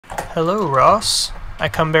Hello, Ross. I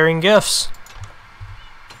come bearing gifts.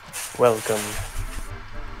 Welcome.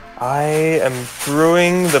 I am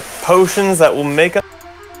brewing the potions that will make us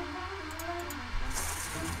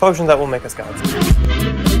gods.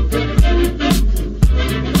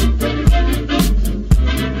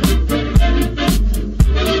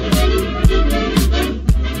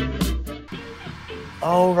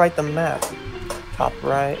 Oh, right, the map. Top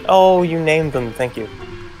right. Oh, you named them. Thank you.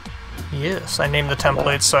 Yes, I named the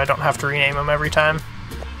templates so I don't have to rename them every time.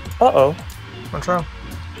 Uh-oh. What's wrong?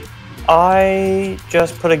 I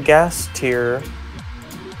just put a gas tier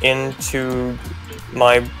into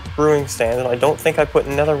my brewing stand, and I don't think I put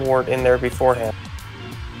nether wart in there beforehand.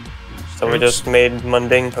 So we just made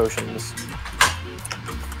mundane potions.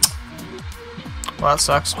 Well, that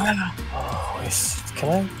sucks. Oh, can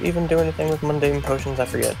I even do anything with mundane potions? I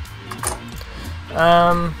forget.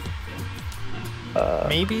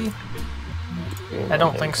 Maybe? I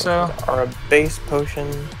don't think so. Are a base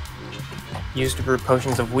potion used to brew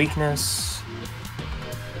potions of weakness.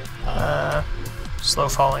 Slow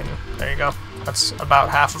falling. There you go. That's about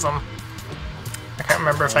half of them. I can't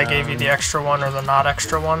remember if I gave you the extra one or the not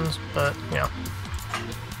extra ones, but, you know.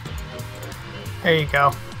 There you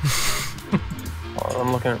go. Oh,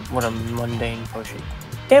 I'm looking at what a mundane potion.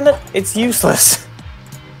 Damn it, it's useless.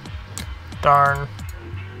 Darn.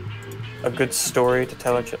 A good story to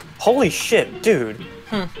tell a child. Holy shit, dude.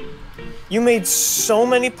 You made so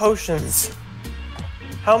many potions.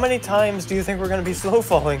 How many times do you think we're gonna be slow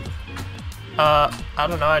falling? I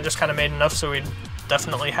don't know, I just kind of made enough so we'd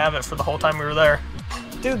definitely have it for the whole time we were there.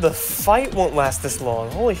 Dude, the fight won't last this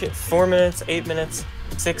long. Holy shit, 4 minutes, 8 minutes,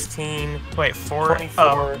 16... Wait, 4? 24,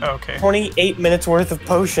 oh, okay. 28 minutes worth of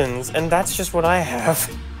potions, and that's just what I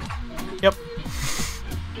have. Yep.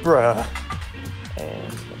 Bruh.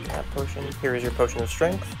 And that potion, here is your potion of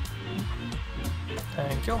strength.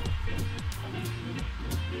 Thank you.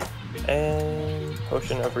 And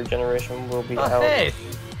potion of regeneration will be out. Hey!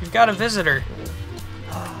 You've got a visitor.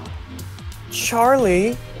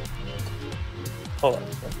 Charlie! Hold on,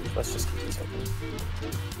 let's just keep this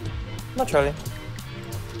open. Not Charlie.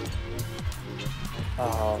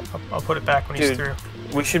 Oh, I'll put it back when he's through.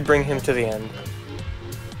 We should bring him to the end.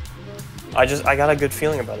 I got a good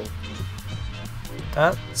feeling about him.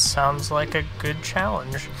 That sounds like a good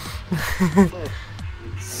challenge.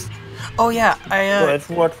 Oh yeah,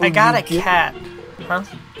 I got a cat. Huh?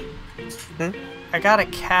 I got a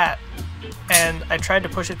cat, and I tried to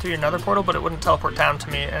push it through your nether portal, but it wouldn't teleport down to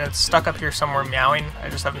me, and it's stuck up here somewhere meowing. I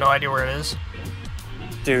just have no idea where it is.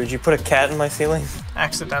 Dude, you put a cat in my ceiling?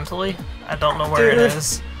 Accidentally? I don't know where it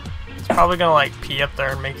is. It's probably gonna like pee up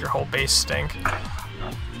there and make your whole base stink.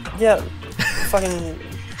 Yeah, fucking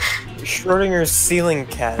Schrodinger's ceiling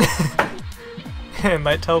cat. It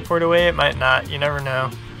might teleport away, it might not, you never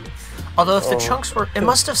know. Although if the chunks were... It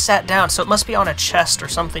must have sat down, so it must be on a chest or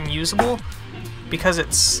something usable, because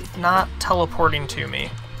it's not teleporting to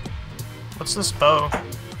me. What's this bow?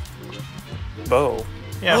 Bow?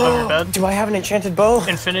 Yeah, above your bed. Do I have an enchanted bow?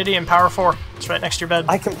 Infinity and power 4. It's right next to your bed.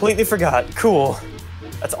 I completely forgot. Cool.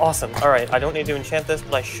 That's awesome. Alright, I don't need to enchant this,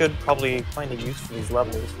 but I should probably find a use for these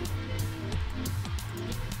levels.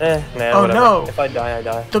 Nah, oh whatever. No! If I die, I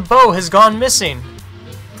die. The bow has gone missing!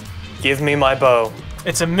 Give me my bow.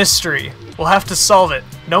 It's a mystery. We'll have to solve it.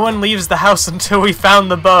 No one leaves the house until we found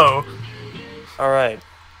the bow. Alright.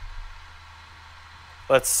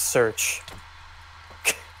 Let's search.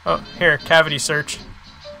 Oh, here, cavity search.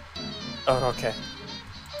 Oh, okay.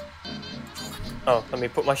 Oh, let me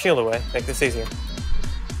put my shield away. Make this easier.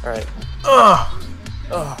 Alright. Ugh!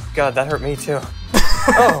 Oh, God, that hurt me too.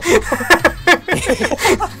 Oh!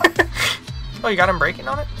 Oh, you got him breaking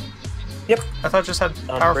on it? Yep. I thought it just had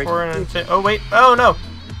power 4 and infinity. Oh, wait. Oh, no!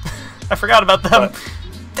 I forgot about them. What?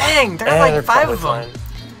 Dang, there are like 5 of them. Fine.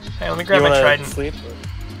 Hey, let me grab my trident. Sleep?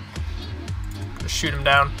 Just shoot him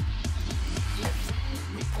down.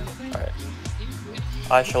 Alright.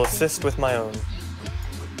 I shall assist with my own.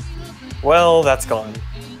 Well, that's gone.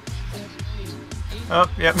 Oh,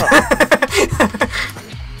 yep.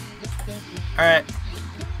 Alright.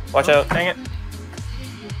 Watch out. Dang it.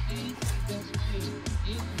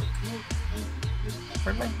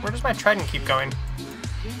 Where does my trident keep going?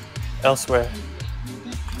 Elsewhere.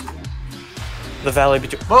 The valley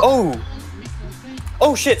between. Whoa. Oh!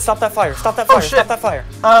 Oh shit! Stop that fire! Stop that fire! Oh, shit. Stop that fire!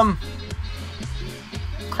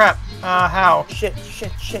 Crap. How? Shit!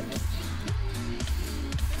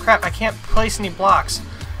 Crap, I can't place any blocks.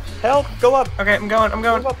 Help! Go up! Okay, I'm going.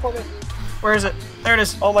 Go up for me. Where is it? There it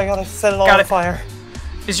is. Oh my god, I set it all on fire.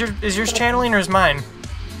 Is yours channeling or is mine?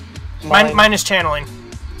 Mine is channeling.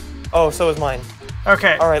 Oh, so is mine.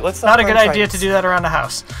 Okay. Alright, let's not a good idea to do that around the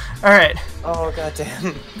house. Alright. Oh,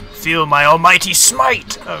 goddamn. Feel my almighty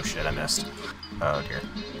smite! Oh shit, I missed. Oh dear.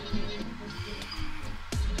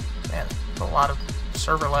 Man, a lot of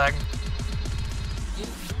server lag.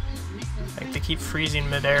 Like, they keep freezing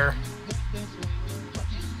midair.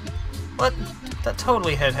 What? That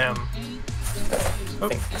totally hit him. Oh.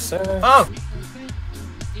 Oh!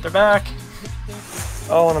 They're back.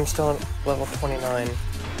 Oh, and I'm still at level 29.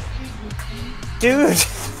 Dude!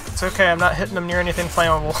 It's okay, I'm not hitting them near anything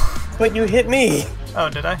flammable. But you hit me! Oh,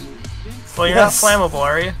 did I? Well, you're not flammable,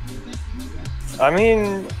 are you? I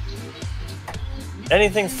mean...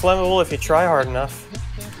 anything's flammable if you try hard enough.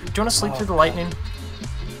 Do you want to sleep through the lightning?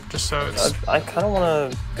 Just so it's... I kind of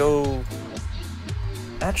want to go...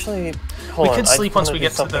 Actually, hold on. We could sleep once we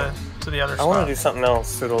get to the other spot. I want to do something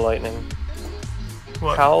else through the lightning.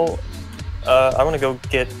 What? How... I want to go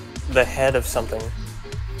get the head of something.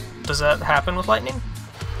 Does that happen with lightning?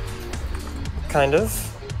 Kind of.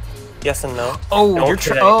 Yes and no. Oh,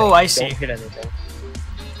 oh, I see. Don't hit anything.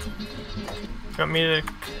 You want me to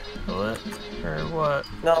kill it? Or what?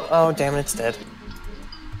 No, oh damn it, it's dead.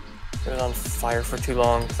 It was on fire for too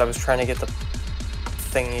long because I was trying to get the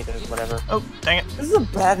thingy to whatever. Oh, dang it. This is a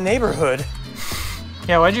bad neighborhood.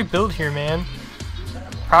 Yeah, why'd you build here, man?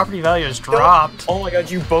 Property value has dropped. Oh my god,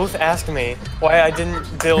 you both asked me why I didn't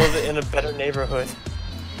build in a better neighborhood.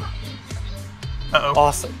 Uh-oh.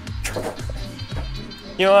 Awesome.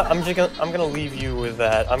 You know what, I'm gonna leave you with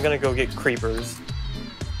that. I'm gonna go get creepers.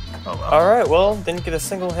 Oh well. Alright, well, didn't get a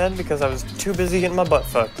single head because I was too busy getting my butt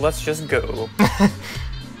fucked. Let's just go.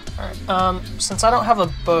 Alright, since I don't have a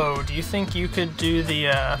bow, do you think you could do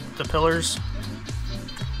the pillars?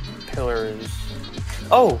 Pillars.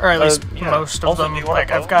 Oh, or at least yeah. most of Also, them. do you want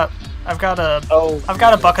Like a bow? I've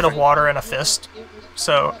got a bucket of water and a fist,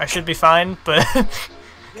 so I should be fine. But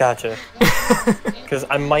gotcha. Because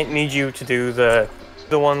I might need you to do the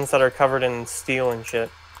ones that are covered in steel and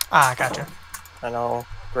shit. Ah, gotcha. And I'll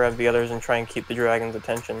grab the others and try and keep the dragon's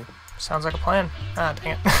attention. Sounds like a plan. Ah,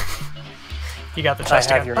 dang it. You got the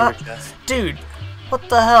chest. I have your chest. Dude, what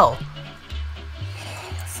the hell?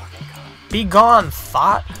 Be gone,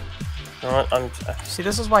 thought. You know what? See,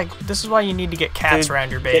 this is why you need to get cats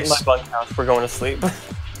around your base. Get in my bunkhouse. We're going to sleep.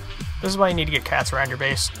 This is why you need to get cats around your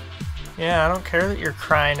base. Yeah, I don't care that you're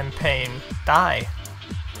crying in pain. Die.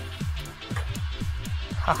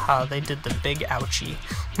 Haha, they did the big ouchie.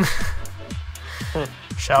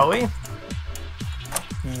 Shall we?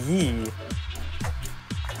 Yee.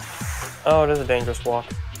 Oh, it is a dangerous walk.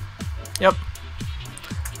 Yep.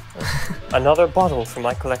 Another bottle for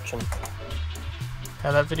my collection.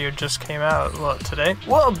 Yeah, that video just came out, what, today?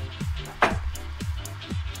 Whoa!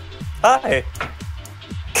 Hi!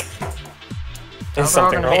 Now Is they're all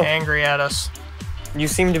something gonna be wrong? angry at us. You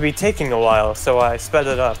seem to be taking a while, so I sped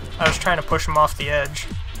it up. I was trying to push them off the edge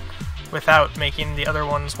without making the other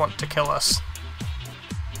ones want to kill us.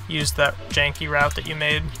 Use that janky route that you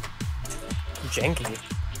made. Janky?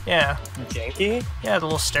 Yeah. Janky? Yeah, the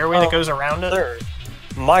little stairway that goes around it. Sir,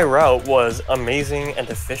 my route was amazing and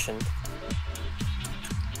efficient.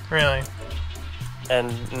 Really? And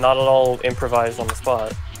not at all improvised on the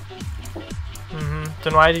spot. Mm-hmm.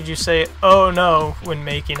 Then why did you say, oh no, when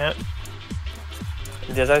making it?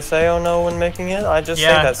 Did I say oh no when making it? I just say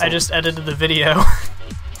that I just edited the video.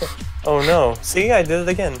 Oh no. See, I did it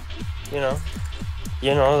again. You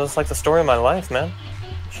know, that's like the story of my life, man.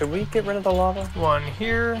 Should we get rid of the lava? One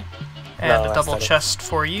here, and No, a double aesthetic. chest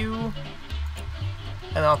for you.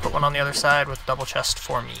 And then I'll put one on the other side with a double chest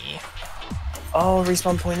for me. Oh,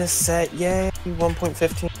 respawn point is set. Yay.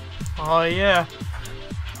 1.15. Oh yeah.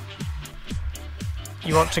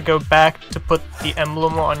 You want to go back to put the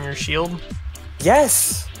emblem on your shield?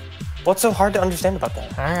 Yes! What's so hard to understand about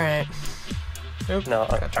that? Alright. Oop, No,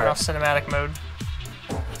 gotta turn off cinematic mode.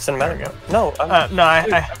 Cinematic? There No, no, I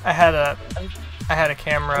had a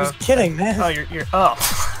camera. I was kidding, man. Oh, you're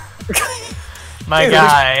my Dude.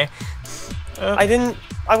 guy.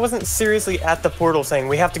 I wasn't seriously at the portal saying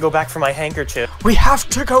we have to go back for my handkerchief. We have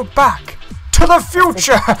to go back to the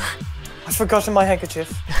future. I've forgotten my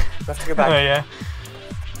handkerchief. We have to go back. Oh yeah.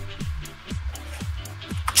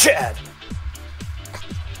 Chad!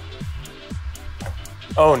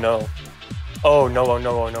 Oh no. Oh no, oh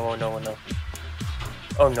no, oh no, oh no, oh no.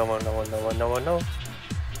 Oh no, oh no, oh no, oh no, oh no.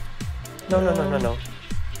 No, no, no, no, no.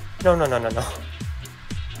 No, no, no, no, no.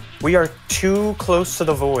 We are too close to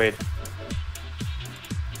the void.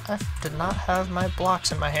 I did not have my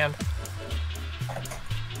blocks in my hand.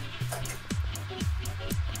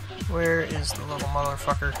 Where is the little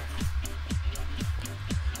motherfucker?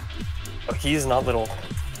 Oh, he is not little.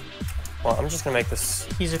 Well, I'm just gonna make this...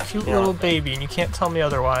 He's a cute little baby, and you can't tell me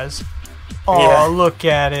otherwise. Yeah. Oh, look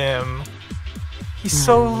at him. He's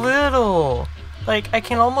so little. Like, I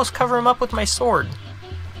can almost cover him up with my sword.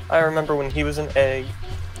 I remember when he was an egg.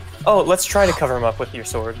 Oh, let's try to cover him up with your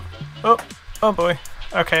sword. Oh boy.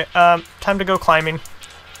 Okay, time to go climbing.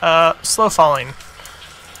 Slow falling.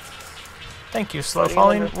 Thank you, slow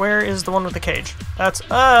falling. Where is the one with the cage? That's,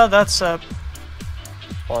 Hold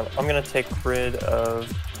on, I'm gonna get rid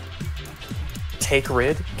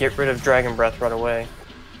of Dragon Breath right away.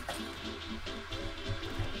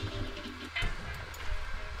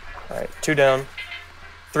 Alright, 2 down.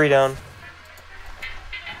 3 down.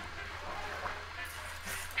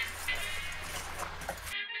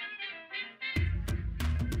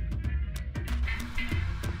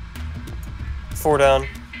 Four down.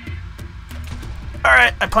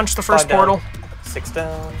 Alright, I punched the first portal. 6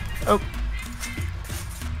 down. Oh.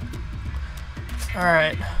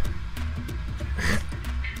 Alright.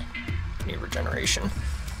 Need regeneration.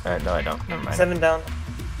 Alright, no I don't. Never mind. 7 down.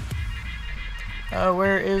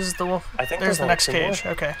 Where is the wolf? I think there's the next cage.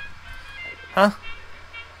 More. Okay. Huh?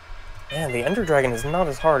 Man, the Ender Dragon is not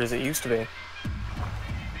as hard as it used to be.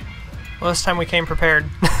 Well, this time we came prepared.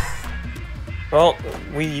 Well,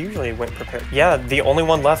 we usually went prepared. Yeah, the only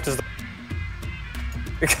one left is the...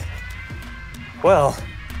 Well...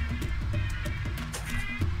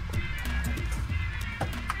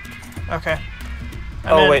 Okay.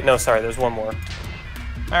 Wait, no, sorry, there's one more.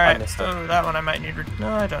 Alright, oh, that one I might need... No,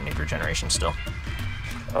 I don't need regeneration still.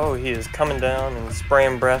 Oh, he is coming down and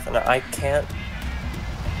spraying breath, and I can't...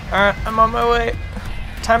 Alright, I'm on my way.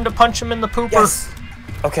 Time to punch him in the pooper. Yes!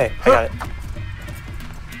 Okay, I got it.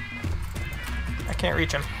 I can't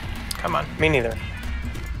reach him. Come on. Me neither.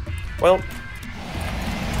 Well...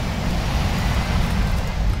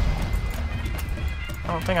 I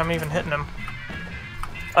don't think I'm even hitting him.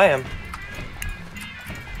 I am.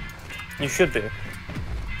 You should be.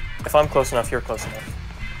 If I'm close enough, you're close enough.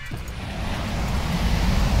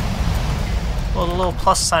 Well, the little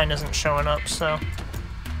plus sign isn't showing up, so...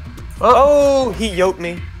 Oh, he yoked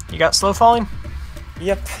me. You got slow falling?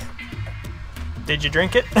 Yep. Did you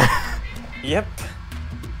drink it? Yep.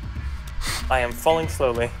 I am falling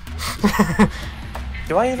slowly.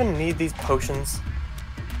 Do I even need these potions?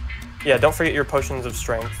 Yeah, don't forget your potions of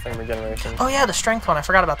strength and regeneration. Oh yeah, the strength one. I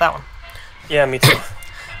forgot about that one. Yeah, me too.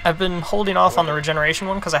 I've been holding off on the regeneration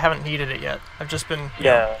one because I haven't needed it yet. I've just been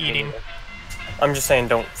eating. I'm just saying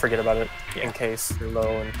don't forget about it in case you're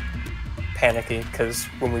low and panicky, because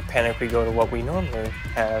when we panic we go to what we normally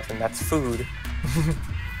have, and that's food.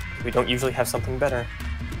 We don't usually have something better.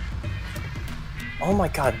 Oh my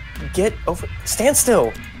god, get over... Stand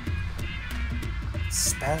still!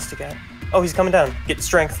 Spastic guy. Oh, he's coming down. Get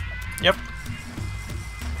strength. Yep.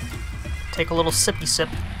 Take a little sippy sip.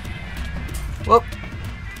 Whoop.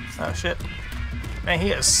 Oh shit. Man,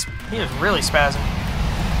 he is really spazzing.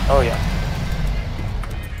 Oh yeah.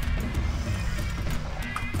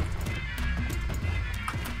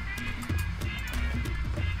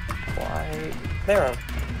 Why? There.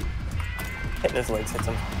 Hitting his legs hits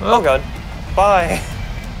him. Oh god. Bye.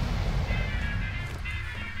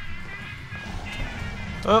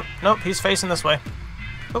 Oh, nope, he's facing this way.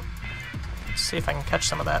 Oh. Let's see if I can catch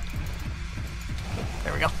some of that.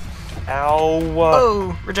 There we go. Ow.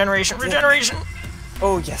 Oh, regeneration, regeneration!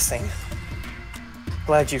 Oh, yes, same.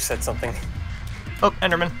 Glad you said something. Oh,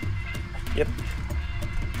 Enderman. Yep.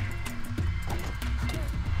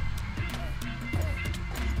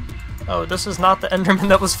 Oh, this is not the Enderman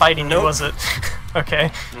that was fighting you, was it?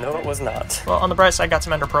 Okay. No, it was not. Well, on the bright side, I got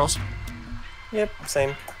some Ender Pearls. Yep,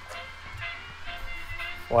 same.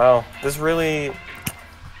 Wow, this really...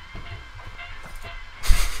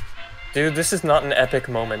 Dude, this is not an epic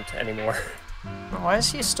moment anymore. Why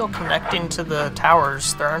is he still connecting to the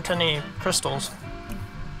towers? There aren't any crystals.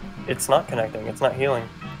 It's not connecting, it's not healing.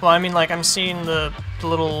 Well, I mean, like, I'm seeing the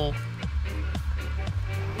little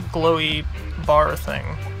glowy bar thing.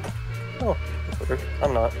 Oh, weird.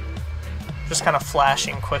 I'm not. Just kind of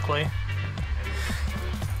flashing quickly.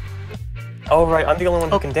 Oh, right, I'm the only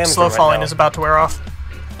one who can damage him slow right falling now. is about to wear off.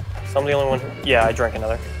 So I'm the only one who... Yeah, I drank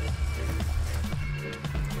another.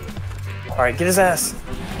 Alright, get his ass.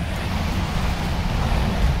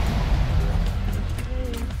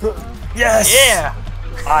 Yes! Yeah!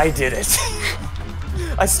 I did it.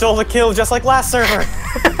 I stole the kill just like last server.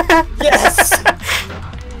 Yes!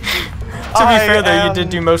 To be fair though, you did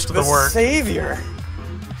do most of the work. Savior.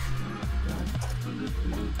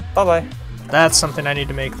 Bye-bye. That's something I need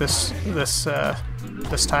to make this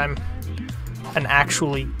time. An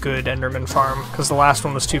actually good Enderman farm, because the last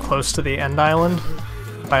one was too close to the end island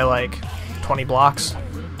by like 20 blocks.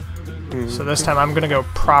 So this time I'm gonna go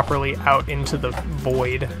properly out into the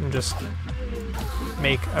void and just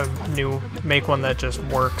make one that just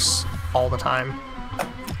works all the time.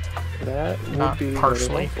 That would Not be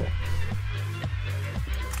partially. really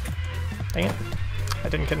Dang it. I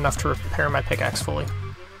didn't get enough to repair my pickaxe fully.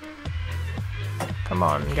 Come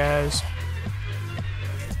on, guys.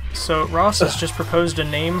 So Ross has just proposed a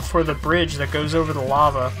name for the bridge that goes over the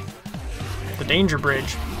lava. The Danger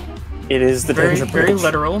Bridge. It is the Danger Bridge. Very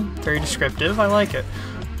literal, very descriptive. I like it.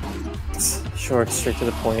 It's short, straight to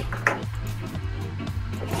the point.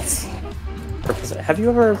 Have you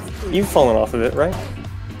ever... You've fallen off of it, right?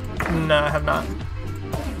 No, I have not.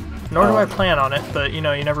 Nor do I plan on it, but you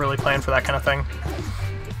know, you never really plan for that kind of thing.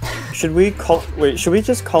 Should we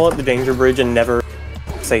just call it the Danger Bridge and never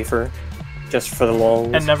safer? Just for the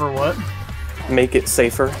lulz? And never what? Make it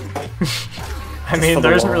safer. I mean,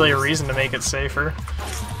 there isn't really a reason to make it safer.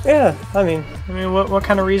 Yeah, I mean, what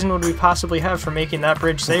kind of reason would we possibly have for making that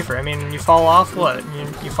bridge safer? I mean, you fall off, what?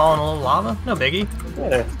 You fall in a little lava? No biggie.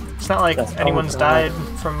 Yeah. It's not like anyone's died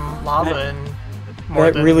from lava in more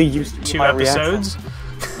than really used to 2 episodes.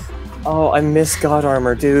 Oh, I miss God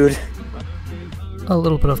Armor, dude. A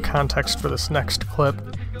little bit of context for this next clip.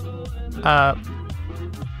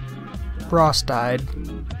 Ross died.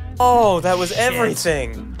 Oh, that was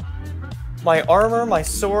everything! My armor, my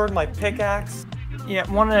sword, my pickaxe. Yeah,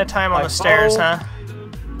 one at a time on the stairs, huh?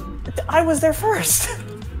 I was there first!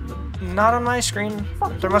 Not on my screen.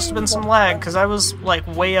 There must have been some lag, because I was, like,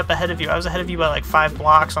 way up ahead of you. I was ahead of you by, like, 5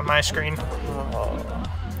 blocks on my screen. Oh.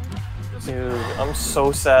 Dude, I'm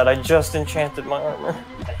so sad. I just enchanted my armor.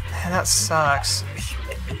 Man, that sucks.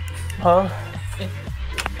 Huh?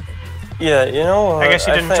 Yeah, you know I guess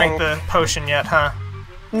you didn't drink the potion yet, huh?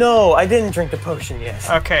 No, I didn't drink the potion yet.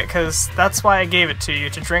 Okay, because that's why I gave it to you,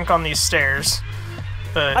 to drink on these stairs.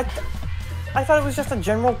 But I thought it was just a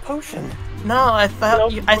general potion. no, I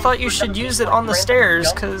thought you should use it on the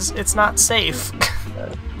stairs, because it's not safe.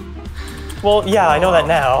 Well, yeah, I know that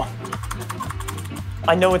now.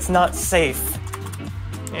 I know it's not safe.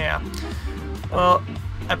 Yeah. Well,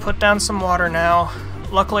 I put down some water now.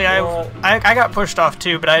 Luckily, I got pushed off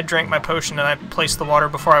too, but I drank my potion and I placed the water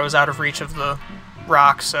before I was out of reach of the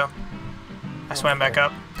rock, so I swam back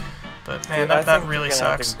up. But man, Dude, that really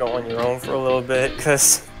sucks. Have to go on your own for a little bit,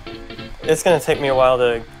 because it's gonna take me a while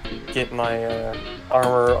to get my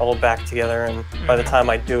armor all back together, and by the time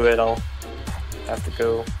I do it, I'll have to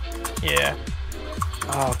go. Yeah.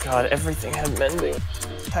 Oh god, everything had mending.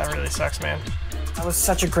 That really sucks, man. That was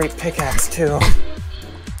such a great pickaxe too.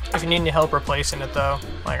 If you need any help replacing it, though,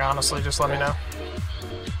 like honestly, just let me know.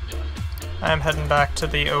 I'm heading back to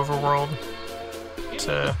the overworld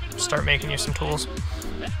to start making you some tools.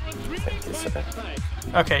 Thank you, sir.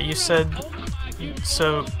 Okay, you said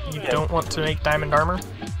so you don't want to make diamond armor?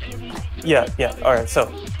 Yeah, alright,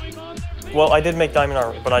 so. Well, I did make diamond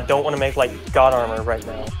armor, but I don't want to make, like, God armor right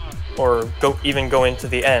now. Or even go into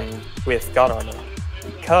the end with God armor.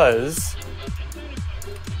 Because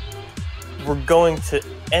we're going to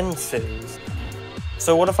end cities.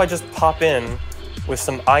 So what if I just pop in with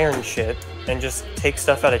some iron shit and just take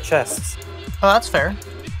stuff out of chests? Oh, that's fair.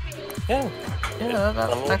 Yeah. Yeah,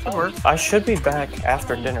 that could work. I should be back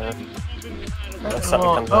after dinner.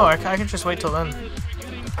 I could just wait till then.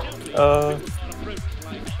 I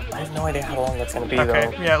have no idea how long that's gonna be though.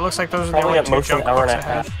 Okay, yeah, it looks like those are probably the only at 2 most junk an hour and blocks a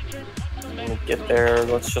I have. half. When we get there,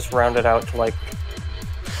 let's just round it out to like.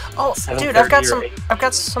 Oh, dude, I've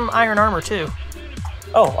got some iron armor too.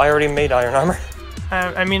 Oh, I already made iron armor.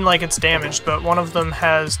 I mean, like, it's damaged, but one of them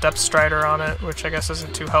has Depth Strider on it, which I guess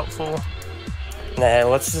isn't too helpful. Nah,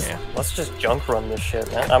 let's just junk run this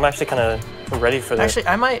shit, man. I'm actually kind of ready for this. Actually,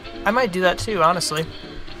 I might do that too, honestly.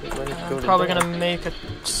 I'm probably gonna make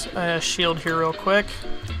a shield here real quick.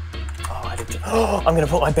 Oh, I did. Oh, I'm gonna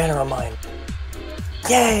put my banner on mine.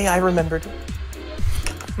 Yay! I remembered.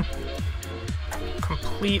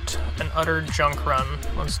 Complete an utter junk run.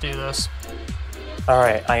 Let's do this. All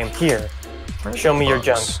right, I am here. Show me your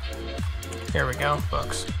junk. Here we go,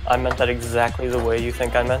 books. I meant that exactly the way you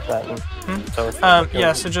think I meant that. So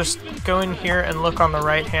yeah, so just go in here and look on the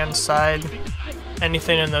right-hand side.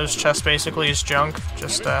 Anything in those chests basically is junk.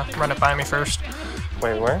 Just run it by me first.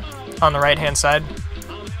 Wait, where? On the right-hand side.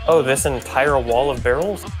 Oh, this entire wall of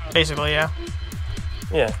barrels? Basically, yeah.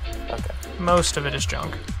 Yeah, okay. Most of it is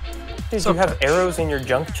junk. Did you have arrows in your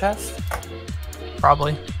junk chest?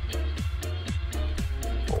 Probably.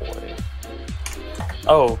 Boy.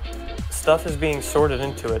 Oh, stuff is being sorted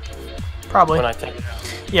into it. Probably. When I take it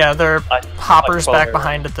out. Yeah, there are hoppers back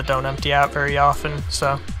behind it that don't empty out very often,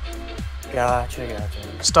 so. Gotcha.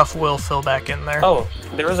 stuff will fill back in there. Oh,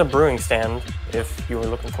 there is a brewing stand if you were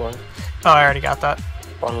looking for one. Oh, I already got that.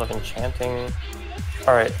 Bottle of enchanting.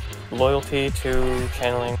 Alright, loyalty to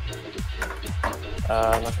channeling.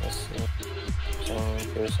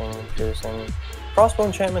 Piercing. Crossbow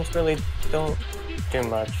enchantments really don't do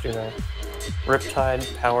much, do they? Riptide,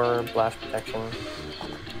 power, blast protection.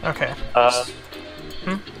 Okay.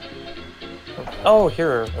 Oh, here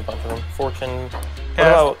are a bunch of them. Fortune. What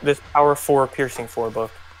about this power 4, piercing 4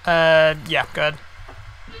 book? Yeah, good.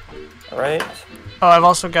 Alright. Oh, I've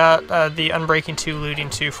also got the Unbreaking 2, Looting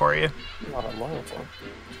 2 for you. Not a loyalty.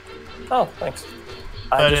 Oh, thanks.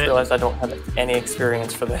 I just realized I don't have any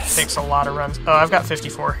experience for this. Takes a lot of runs. Oh, I've got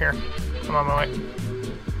 54 here. I'm on my way.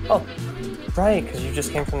 Oh, right, because you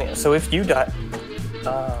just came from the... So if you die...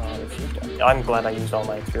 I'm glad I used all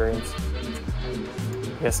my experience.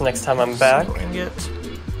 I guess next time I'm back,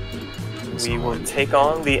 we will take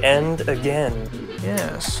on the end again.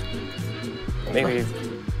 Yes. Maybe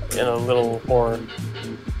in a little more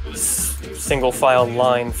single-file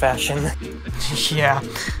line fashion. Yeah.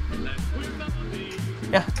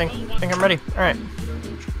 Yeah, I think I'm ready. Alright.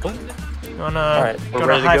 You wanna go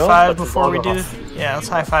to high five before we do this? Yeah, let's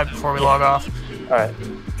high five before we log off. Alright.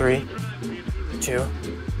 3, 2,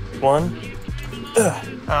 1. Oh,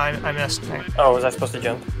 I missed. Oh, was I supposed to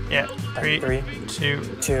jump? Yeah. 3, 2,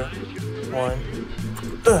 1.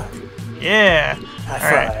 Yeah!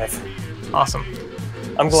 High five. Awesome.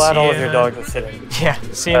 I'm glad all of your dogs are sitting. Yeah,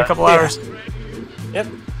 see you in a couple hours. Yep.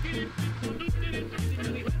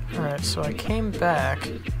 Alright, so I came back,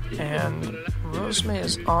 and Rosmae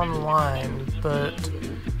is online, but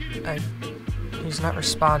he's not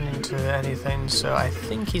responding to anything, so I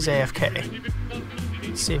think he's AFK.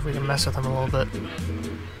 Let's see if we can mess with him a little bit.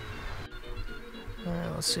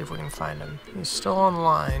 Alright, let's see if we can find him. He's still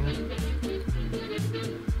online.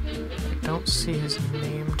 I don't see his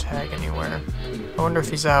name tag anywhere. I wonder if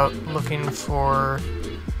he's out looking for...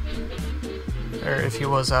 or if he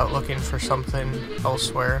was out looking for something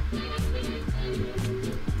elsewhere.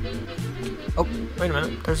 Oh, wait a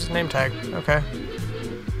minute. There's his name tag. Okay.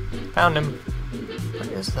 Found him. What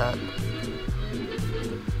is that?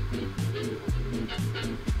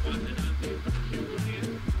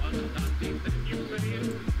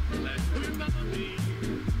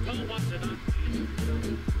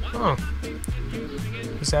 Oh.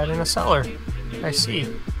 He's out in a cellar. I see.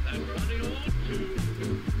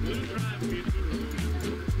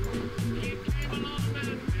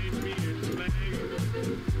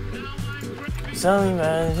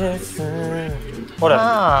 What up?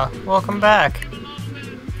 Ah, welcome back.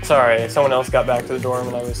 Sorry, someone else got back to the dorm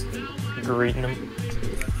and I was greeting them.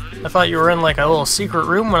 I thought you were in like a little secret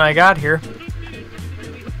room when I got here.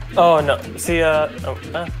 Oh no, see, yeah,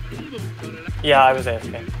 I was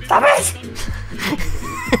AFK. Stop it!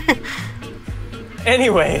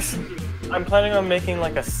 Anyways, I'm planning on making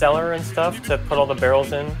like a cellar and stuff to put all the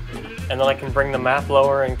barrels in, and then I can bring the map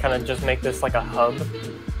lower and kind of just make this like a hub.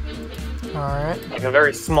 Alright. Like a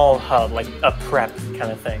very small hub, like a prep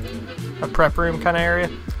kind of thing. A prep room kind of area?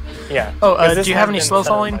 Yeah. Oh, do you have any slow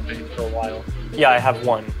falling? For a while. Yeah, I have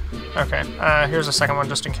one. Okay, here's a second one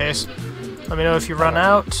just in case. Let me know if you run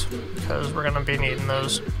out, because we're going to be needing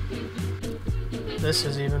those. This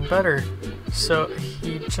is even better. So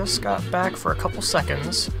he just got back for a couple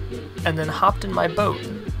seconds, and then hopped in my boat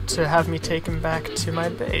to have me take him back to my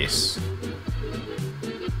base.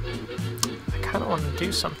 I kind of want to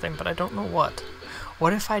do something, but I don't know what.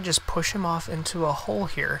 What if I just push him off into a hole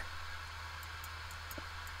here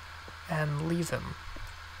and leave him?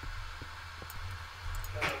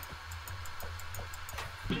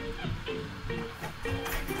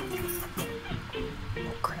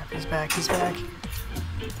 Oh crap, he's back, he's back.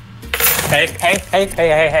 Hey,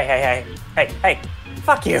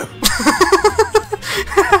 fuck you.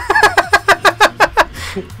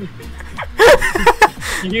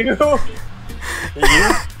 You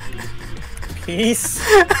piece.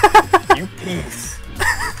 You piece.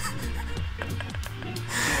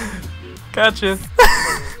 Gotcha.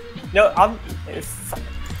 No,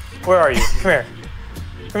 where are you? Come here.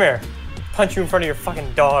 Come here. Punch you in front of your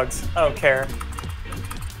fucking dogs. I don't care.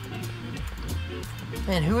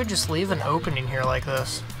 Man, who would just leave an opening here like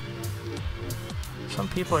this? Some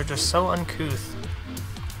people are just so uncouth.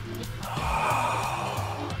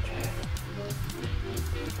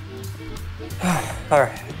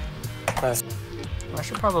 Alright. I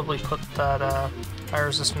should probably put that fire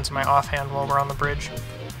resistance in my offhand while we're on the bridge.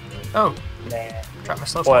 Oh! Nah. Dropped my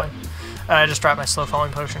slow falling. I just dropped my slow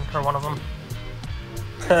falling potion, or one of them.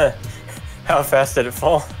 How fast did it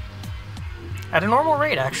fall? At a normal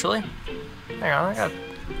rate, actually. Hang on, I got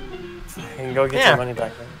I can go get your money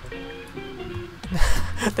back.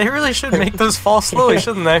 They really should make those fall slowly,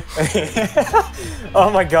 shouldn't they? Oh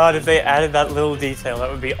my god, if they added that little detail,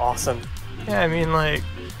 that would be awesome. Yeah, I mean, like,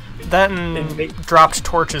 that and dropped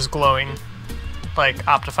torches glowing, like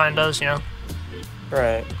Optifine does, you know?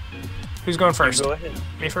 Right. Who's going first? Go ahead.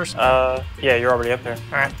 Me first? Yeah, you're already up there.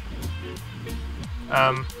 Alright.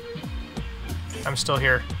 I'm still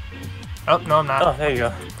here. Oh, no, I'm not. Oh, there you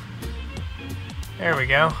go. There we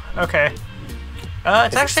go. Okay.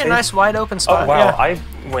 It's actually a nice wide open spot. Oh, wow, Yeah. I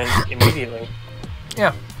went immediately.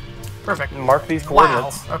 Yeah. Perfect. Mark these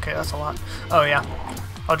coordinates. Wow. Okay, that's a lot. Oh, yeah.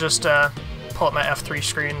 I'll just pull up my F3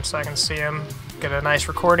 screen so I can see him. Get a nice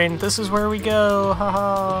recording. This is where we go.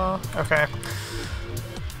 Haha. Okay.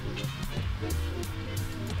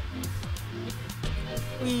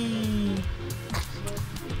 Whee.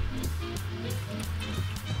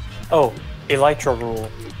 Oh, Elytra rule.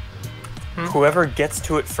 Whoever gets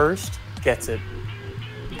to it first gets it.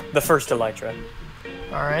 The first Elytra.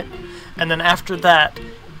 Alright. And then after that,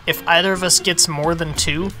 if either of us gets more than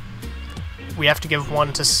 2, we have to give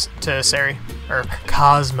one to Sari. Or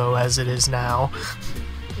Cosmo, as it is now.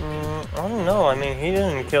 I don't know. I mean, he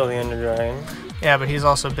didn't kill the Ender Dragon. Yeah, but he's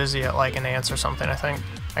also busy at, like, an ants or something, I think.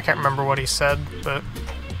 I can't remember what he said, but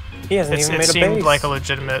he hasn't even made a base. It seemed like a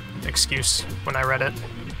legitimate excuse when I read it.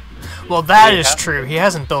 Well, that is true. He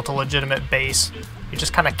hasn't built a legitimate base. He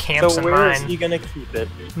just kind of camps in mine. So where is he gonna keep it?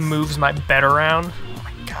 Moves my bed around. Oh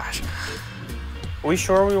my gosh. We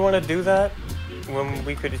sure we want to do that? When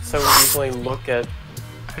we could so easily look at...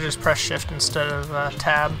 I just press shift instead of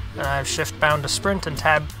tab, and I have shift bound to sprint and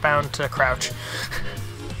tab bound to crouch.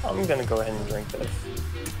 I'm gonna go ahead and drink this.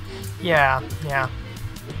 Yeah, yeah.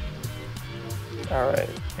 Alright.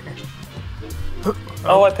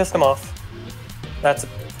 Oh, I pissed him off. That's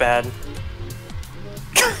bad.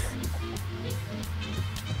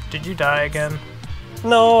 Did you die again?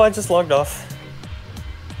 No, I just logged off.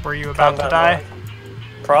 Were you about to die? Log.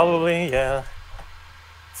 Probably, yeah.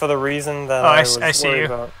 For the reason that I was worried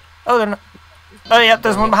about. Oh, they're not. Oh, yeah,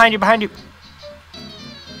 there's one behind you, behind you.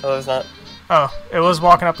 Oh, there's not. Oh, it was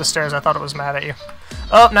walking up the stairs. I thought it was mad at you.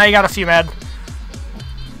 Oh, now you got a few mad.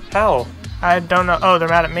 How? I don't know. Oh, they're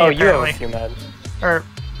mad at me, apparently. You have a few mad.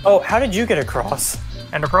 Oh, how did you get across?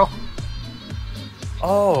 Ender Pearl.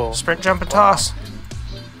 Oh. Sprint, jump, and toss.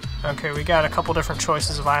 Okay, we got a couple different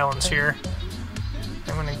choices of islands here.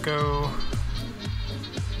 I'm gonna go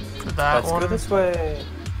for that one. Let's go this way.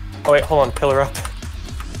 Oh wait, hold on, pillar up.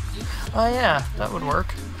 Oh yeah, that would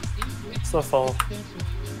work. Slow fall.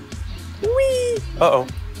 Whee! Uh-oh.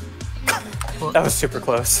 That was super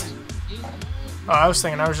close. Oh, I was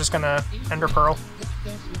thinking I was just gonna Ender Pearl.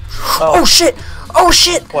 Oh, oh shit! Oh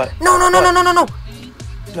shit! What? No, no, no, no, no, no, no!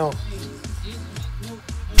 No.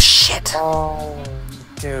 Shit! Oh,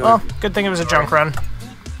 dude. Well, good thing it was a junk run.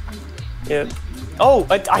 Yeah. Oh,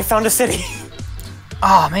 I found a city.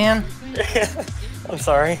 Oh man. I'm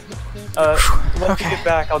sorry. Once you get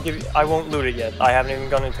back, I won't loot it yet. I haven't even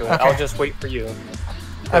gone into it. Okay. I'll just wait for you.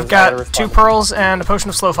 I've got 2 pearls and a potion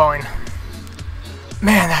of slow falling.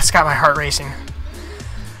 Man, that's got my heart racing.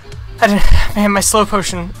 Man, my slow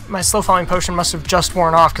falling potion must have just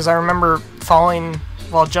worn off because I remember falling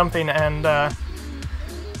while jumping and I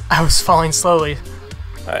was falling slowly.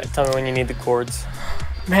 All right, tell me when you need the cords.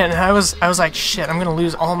 Man, I was like, shit, I'm gonna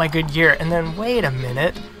lose all my good gear, and then wait a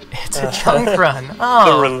minute, it's a junk run.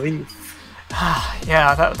 Oh, the relief.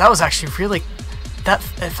 Yeah, that was actually really.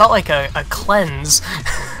 It felt like a cleanse.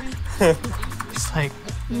 It's like,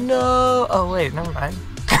 no. Oh wait, never mind.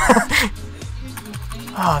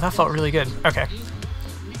 Oh, that felt really good. Okay.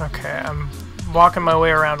 Okay, I'm walking my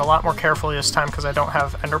way around a lot more carefully this time because I don't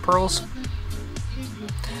have ender pearls.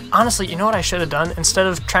 Honestly, you know what I should have done? Instead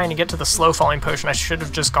of trying to get to the slow falling potion, I should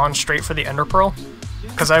have just gone straight for the ender pearl.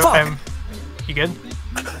 Because I'm... You good?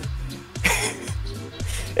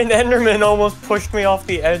 An enderman almost pushed me off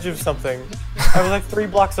the edge of something. I was like 3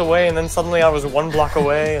 blocks away, and then suddenly I was 1 block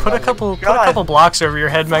away. And put a couple blocks over your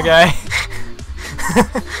head, my guy.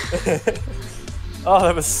 Oh,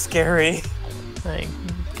 that was scary. Hey,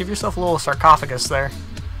 give yourself a little sarcophagus there.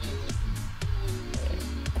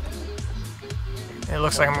 It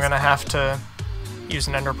looks like I'm gonna have to use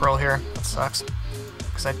an ender pearl here. That sucks.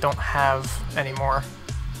 Because I don't have any more.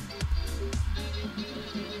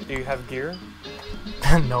 Do you have gear?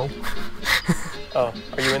 No. Oh,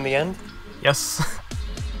 are you in the end? Yes.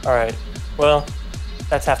 Alright. Well,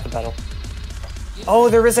 that's half the battle. Oh,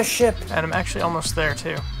 there is a ship! And I'm actually almost there,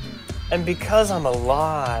 too. And because I'm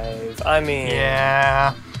alive, I mean...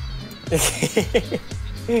 Yeah.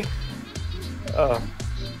 Oh.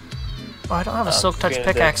 Oh, I don't have a Silk Touch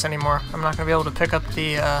pickaxe anymore. I'm not gonna be able to pick up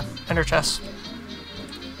the ender chest.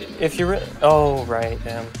 If you oh right,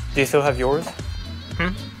 damn. Do you still have yours?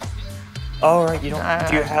 Hmm. Oh right, you don't.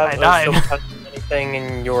 Do you have a Silk Touch anything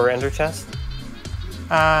in your ender chest?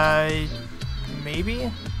 Maybe.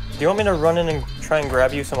 Do you want me to run in and try and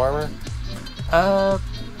grab you some armor?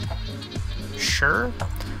 Sure.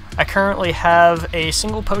 I currently have a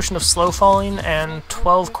single potion of slow falling and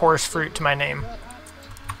 12 chorus fruit to my name.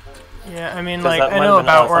 Yeah, I mean, like, I know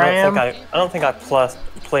about where I am. I don't think I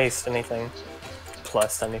placed anything.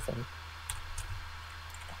 Plus anything.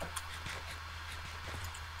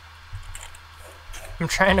 I'm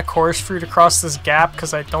trying to chorus fruit across this gap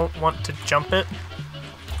because I don't want to jump it.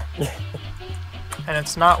 And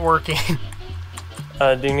it's not working.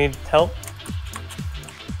 Do you need help?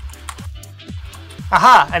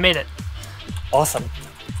 Aha! I made it. Awesome.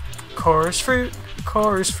 Chorus fruit,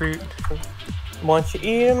 chorus fruit. Once you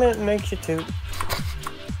eat them, it makes you toot.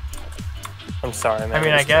 I'm sorry, man. I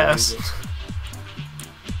mean, I guess.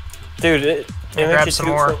 Dude, it makes you toot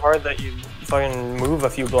more. so hard that you fucking move a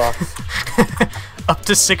few blocks. Up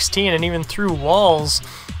to 16 and even through walls.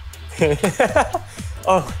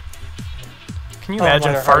 Oh. Can you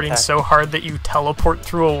imagine farting so hard that you teleport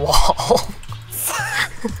through a wall?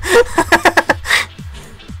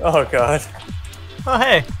 Oh god. Oh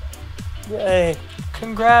hey. Yay.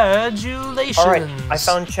 Congratulations. Alright, I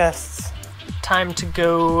found chests. Time to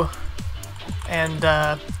go and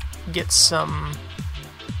get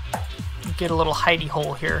a little hidey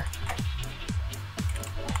hole here.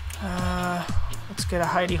 Let's get a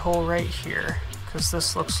hidey hole right here, because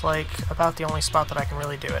this looks like about the only spot that I can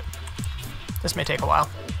really do it. This may take a while.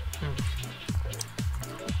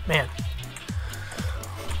 Man.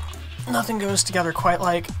 Nothing goes together quite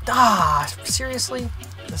like... seriously?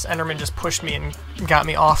 This Enderman just pushed me and got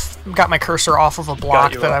my cursor off of a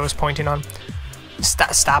block that I was pointing on.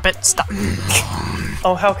 Stop it. Stop.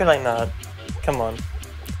 Oh, how can I not? Come on.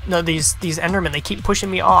 No, these Endermen, they keep pushing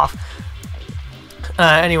me off.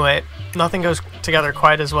 Anyway, nothing goes together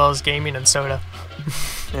quite as well as gaming and soda.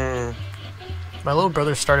 My little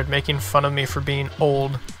brother started making fun of me for being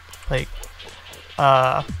old. Like,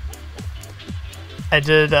 I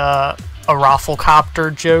did a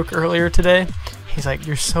Rafflecopter joke earlier today. He's like,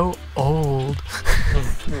 "You're so old."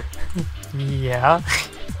 Yeah.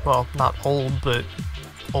 Well, not old, but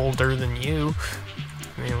older than you.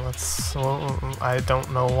 I mean, I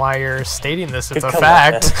don't know why you're stating this. It's a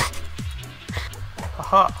fact.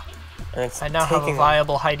 Aha. I now have a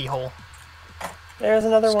viable hidey hole. There's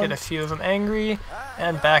another one. Let's get a few of them angry,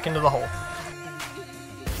 and back into the hole.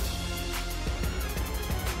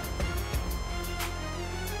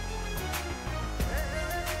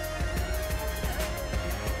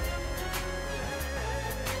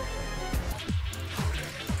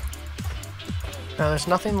 Now, there's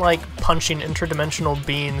nothing like punching interdimensional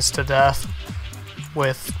beings to death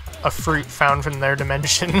with a fruit found from their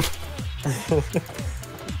dimension.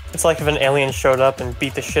 It's like if an alien showed up and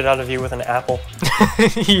beat the shit out of you with an apple.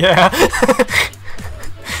 Yeah.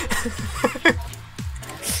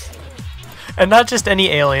 And not just any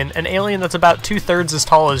alien, an alien that's about 2/3 as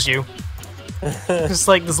tall as you. Just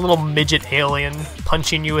like this little midget alien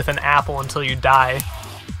punching you with an apple until you die.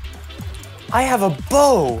 I have a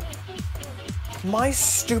bow! My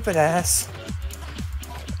stupid ass.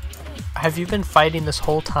 Have you been fighting this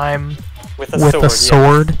whole time with a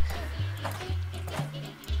sword?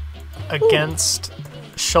 Against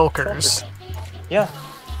shulkers? Yeah.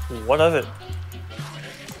 What of it?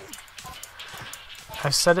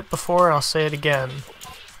 I've said it before and I'll say it again.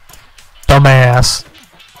 Dumbass.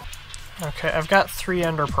 Okay, I've got 3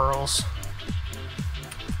 ender pearls.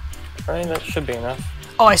 Alright, that should be enough.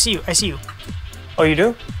 Oh, I see you, I see you. Oh, you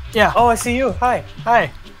do? Yeah. Oh, I see you. Hi.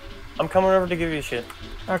 Hi. I'm coming over to give you shit.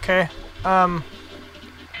 Okay. Where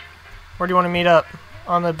do you want to meet up?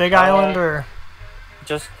 On the big island, or?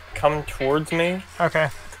 Just come towards me. Okay.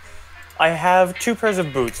 I have 2 pairs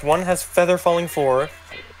of boots. One has Feather Falling 4.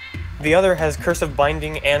 The other has Curse of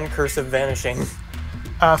Binding and Curse of Vanishing.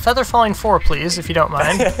 Feather Falling 4, please, if you don't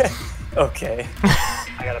mind. Okay.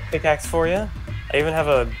 I got a pickaxe for you. I even have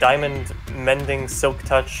a Diamond Mending Silk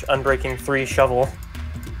Touch Unbreaking 3 shovel.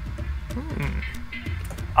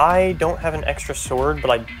 I don't have an extra sword, but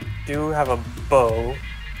I do have a bow,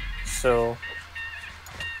 so...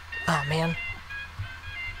 Oh, man.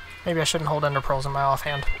 Maybe I shouldn't hold ender pearls in my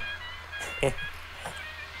offhand.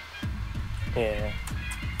 Yeah.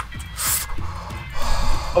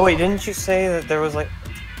 Oh wait, didn't you say that there was like...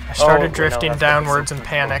 I started drifting downwards and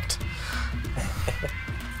panicked.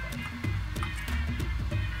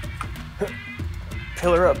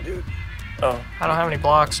 Pillar up, dude. Oh. I don't have any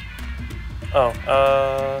blocks.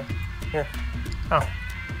 Oh, here. Oh.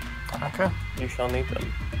 Okay. You shall need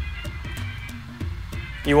them.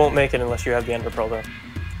 You won't make it unless you have the ender pearl, though.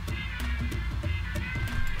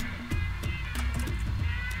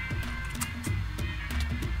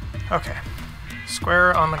 Okay.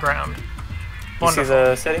 Square on the ground. You see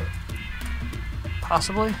the city?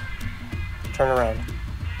 Possibly. Turn around.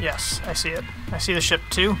 Yes, I see it. I see the ship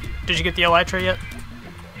too. Did you get the Outtro yet?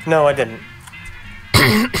 No, I didn't.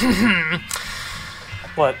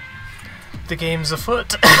 What? The game's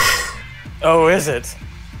afoot. Oh, is it?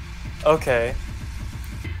 Okay.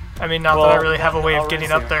 I mean, not that I really have a way of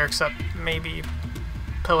getting up there except maybe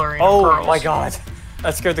pillaring oh pearls. My god.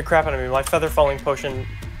 That scared the crap out of me. My feather falling potion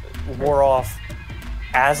wore off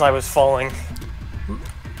as I was falling.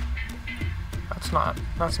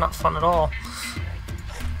 That's not fun at all.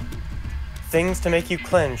 Things to make you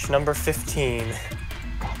clench, number 15.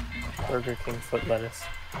 Burger King foot lettuce.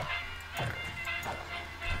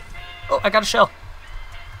 Oh, I got a shell.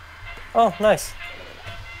 Oh, nice.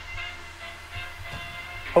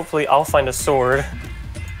 Hopefully I'll find a sword.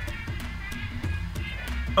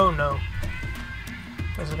 Oh no.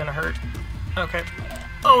 This is gonna hurt. Okay.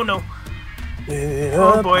 Oh no.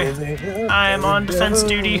 Oh boy. I am on defense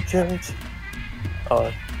duty.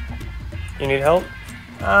 Oh. You need help?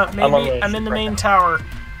 Maybe I'm in the main tower.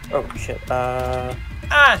 Oh shit.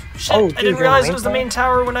 Ah, shit! Oh, I didn't realize it was the main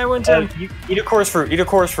tower when I went in. Eat a chorus fruit. Eat a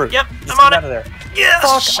chorus fruit. Yep, Just I'm on get it. out of there. Yeah.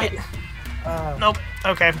 Fuck, Shit. Nope.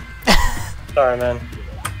 Okay. Sorry, man.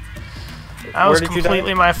 That was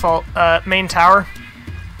completely my fault. Main tower.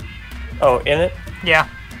 Oh, in it? Yeah.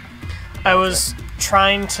 I was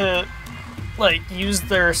trying to, like, use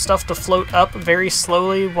their stuff to float up very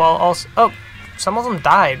slowly while also... Oh, some of them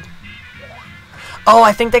died. Oh,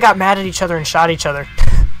 I think they got mad at each other and shot each other.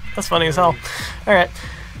 That's funny as hell. Alright.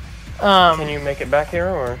 Can you make it back here,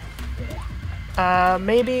 or...?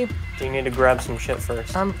 Maybe. Do you need to grab some shit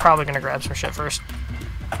first? I'm probably gonna grab some shit first.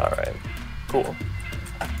 Alright. Cool.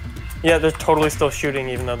 Yeah, they're totally still shooting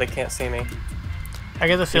even though they can't see me. I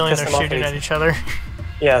get the feeling they're shooting at each other.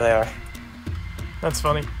 Yeah, they are. That's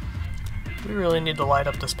funny. We really need to light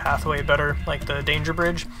up this pathway better, like the danger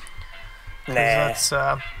bridge. Nah.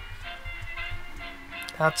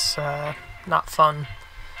 That's not fun.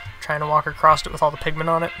 Trying to walk across it with all the pigment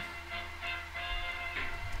on it.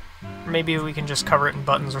 Maybe we can just cover it in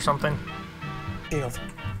buttons or something. Shield.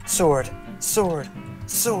 Sword. Sword.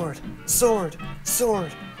 Sword. Sword.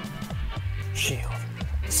 Sword. Shield.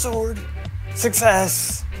 Sword.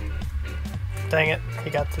 Success! Dang it, he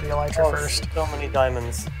got to the Elytra first. So many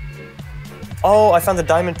diamonds. Oh, I found the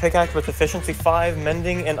diamond pickaxe with efficiency 5,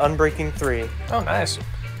 mending, and unbreaking 3. Oh, nice.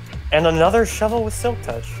 And another shovel with silk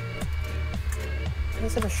touch. Why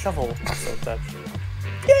is it a shovel with silk touch?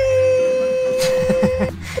 Yay!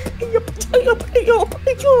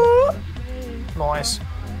 Nice.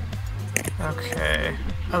 Okay.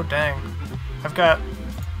 Oh, dang. I've got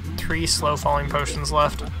 3 slow falling potions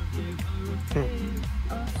left.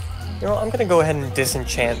 You know, I'm gonna go ahead and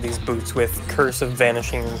disenchant these boots with Curse of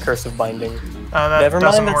Vanishing and Curse of Binding. That Never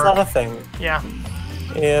doesn't mind, work. that's not a thing. Yeah.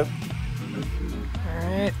 Yep.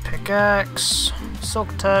 Alright, pickaxe,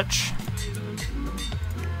 silk touch.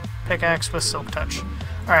 Pickaxe with silk touch.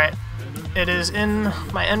 Alright, it is in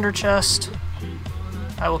my ender chest.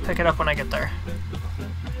 I will pick it up when I get there.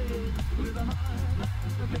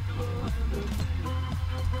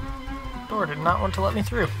 Door did not want to let me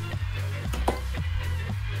through.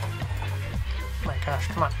 Oh my gosh,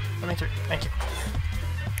 come on. Let me through. Thank you.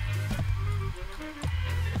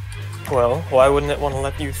 Well, why wouldn't it want to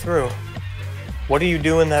let you through? What do you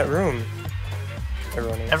do in that room?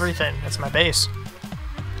 AirOhNeeUs? Everything. It's my base.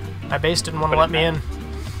 My base didn't want to let me in.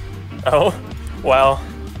 Oh? Wow.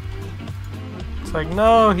 It's like,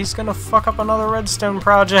 no, he's gonna fuck up another redstone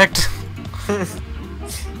project.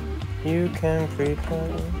 You can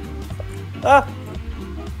prepare... Ah!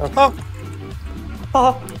 Okay.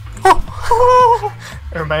 Oh.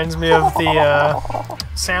 It reminds me of the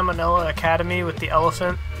Salmonella Academy with the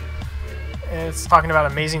elephant. It's talking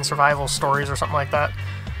about amazing survival stories or something like that.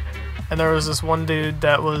 And there was this one dude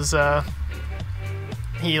that was,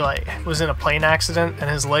 he was in a plane accident and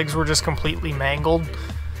his legs were just completely mangled.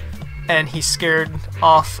 And he scared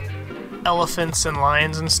off elephants and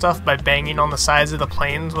lions and stuff by banging on the sides of the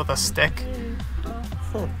planes with a stick.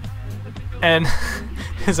 And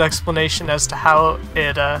his explanation as to how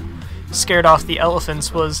it scared off the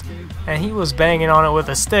elephants was, and he was banging on it with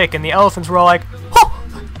a stick, and the elephants were all like, "Ho!"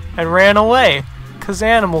 and ran away, 'cause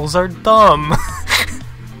animals are dumb.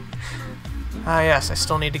 Yes, I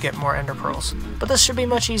still need to get more ender pearls. But this should be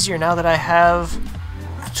much easier now that I have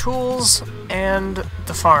tools and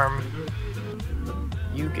the farm.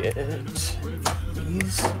 you get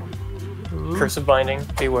these. Ooh. Cursive binding,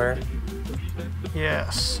 beware.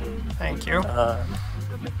 Yes, thank you.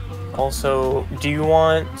 Also, do you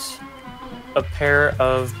want a pair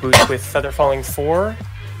of boots with Feather Falling 4,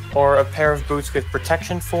 or a pair of boots with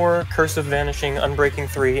Protection 4, Cursive Vanishing, Unbreaking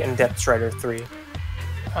 3, and Depth Strider 3?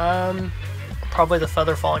 Probably the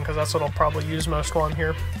Feather Falling, because that's what I'll probably use most while I'm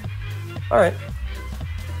here. Alright.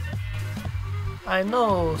 I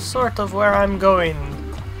know sort of where I'm going,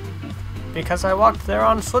 because I walked there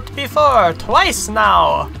on foot before, twice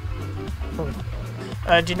now!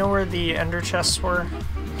 Do you know where the ender chests were?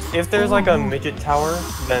 If there's like a midget tower,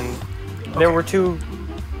 then there were 2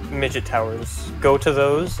 midget towers. Go to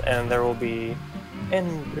those, and there will be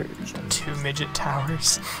ender chests. 2 midget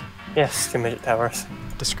towers. Yes, 2 midget towers.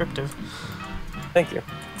 Descriptive. Thank you.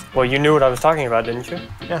 Well, you knew what I was talking about, didn't you?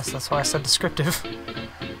 Yes, that's why I said descriptive.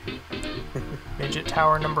 Midget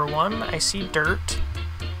tower number 1. I see dirt.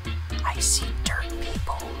 I see dirt,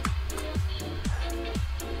 people.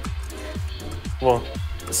 Well,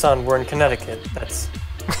 son, we're in Connecticut. That's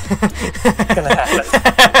gonna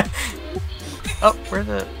happen. Oh, we're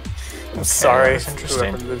the... I'm sorry, that's interesting.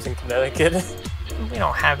 whoever lives in Connecticut. We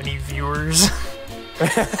don't have any viewers.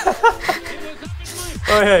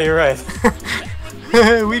 Oh yeah, you're right.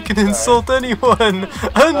 We can insult anyone!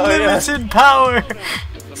 Unlimited power!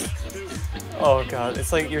 Oh god,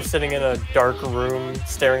 it's like you're sitting in a dark room,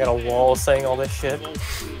 staring at a wall, saying all this shit.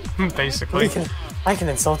 Basically. I can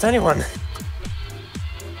insult anyone.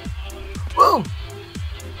 Whoa!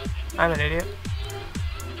 I'm an idiot.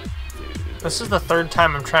 This is the 3rd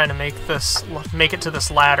time I'm trying to make it to this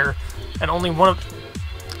ladder, and only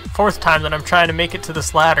 4th time that I'm trying to make it to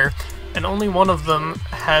this ladder, and only one of them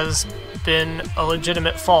has been a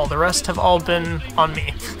legitimate fall. The rest have all been on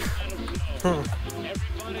me.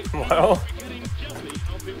 Well,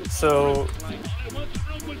 so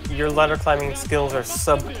your ladder climbing skills are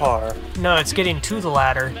subpar. No, it's getting to the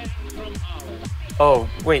ladder. Oh,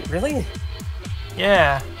 wait, really?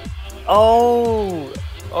 Yeah. Oh,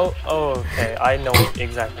 okay. I know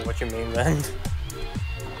exactly what you mean then.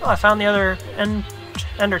 Oh, I found the other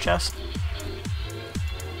ender chest.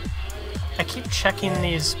 I keep checking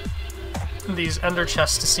these ender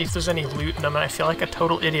chests to see if there's any loot in them, and I feel like a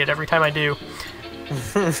total idiot every time I do.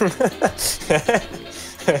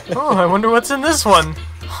 Oh, I wonder what's in this one.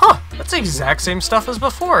 Huh, that's the exact same stuff as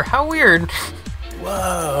before. How weird.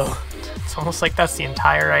 Whoa. It's almost like that's the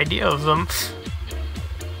entire idea of them.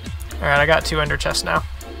 Alright, I got 2 ender chests now.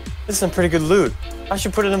 This is some pretty good loot. I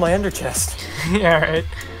should put it in my ender chest. Yeah, right.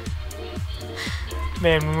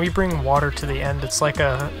 Man, when we bring water to the end, it's like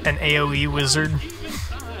an AoE wizard.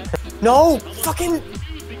 No! Fucking...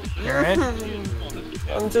 You alright?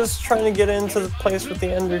 I'm just trying to get into the place with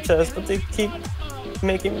the ender chest, but they keep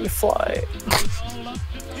making me fly.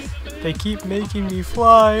 They keep making me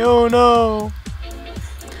fly, oh no!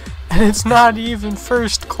 And it's not even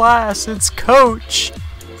first class, it's coach!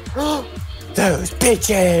 Those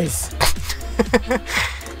bitches!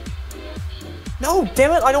 No,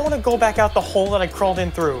 damn it! I don't want to go back out the hole that I crawled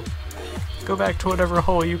in through. Go back to whatever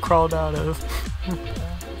hole you crawled out of.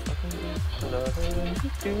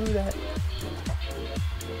 Do that.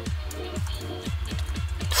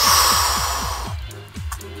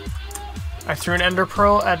 I threw an ender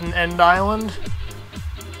pearl at an end island.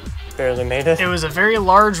 Barely made it. It was a very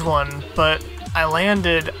large one, but I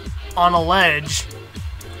landed on a ledge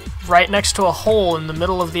right next to a hole in the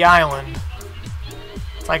middle of the island.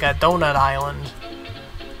 It's like a donut island.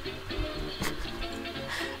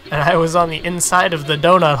 And I was on the inside of the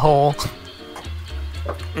donut hole.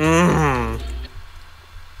 Mmm.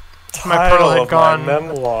 My pearl had gone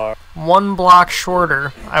memoir. 1 block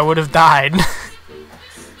shorter. I would have died.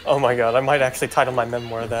 Oh my god, I might actually title my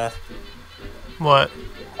memoir that. What?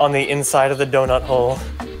 On the inside of the donut hole.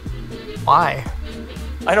 Why?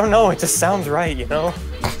 I don't know, it just sounds right, you know?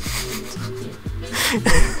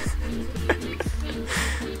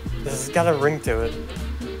 This has got a ring to it.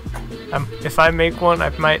 If I make one, I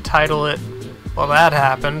might title it, well, that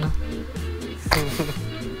happened.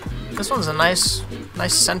 This one's a nice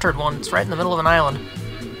centered one. It's right in the middle of an island.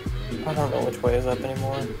 I don't know which way is up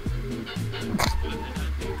anymore.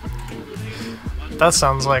 That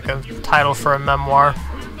sounds like a title for a memoir.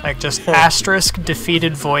 Like just asterisk,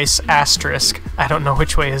 defeated voice, asterisk. I don't know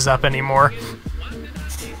which way is up anymore.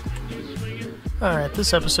 Alright,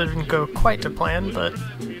 this episode didn't go quite to plan, but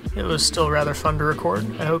it was still rather fun to record.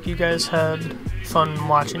 I hope you guys had fun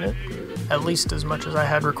watching it, at least as much as I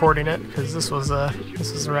had recording it, because this was a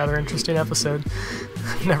rather interesting episode.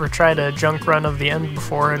 I've never tried a junk run of the end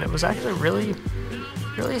before, and it was actually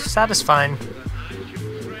really satisfying.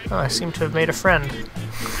 Oh, I seem to have made a friend.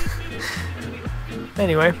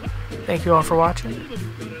 Anyway, thank you all for watching.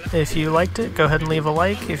 If you liked it, go ahead and leave a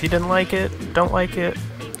like. If you didn't like it, don't like it,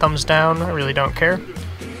 thumbs down, I really don't care.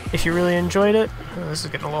 If you really enjoyed it, this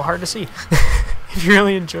is getting a little hard to see. If you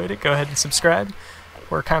really enjoyed it, go ahead and subscribe.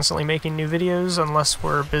 We're constantly making new videos unless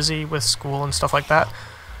we're busy with school and stuff like that.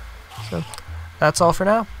 So, that's all for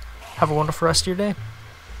now. Have a wonderful rest of your day.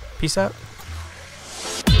 Peace out.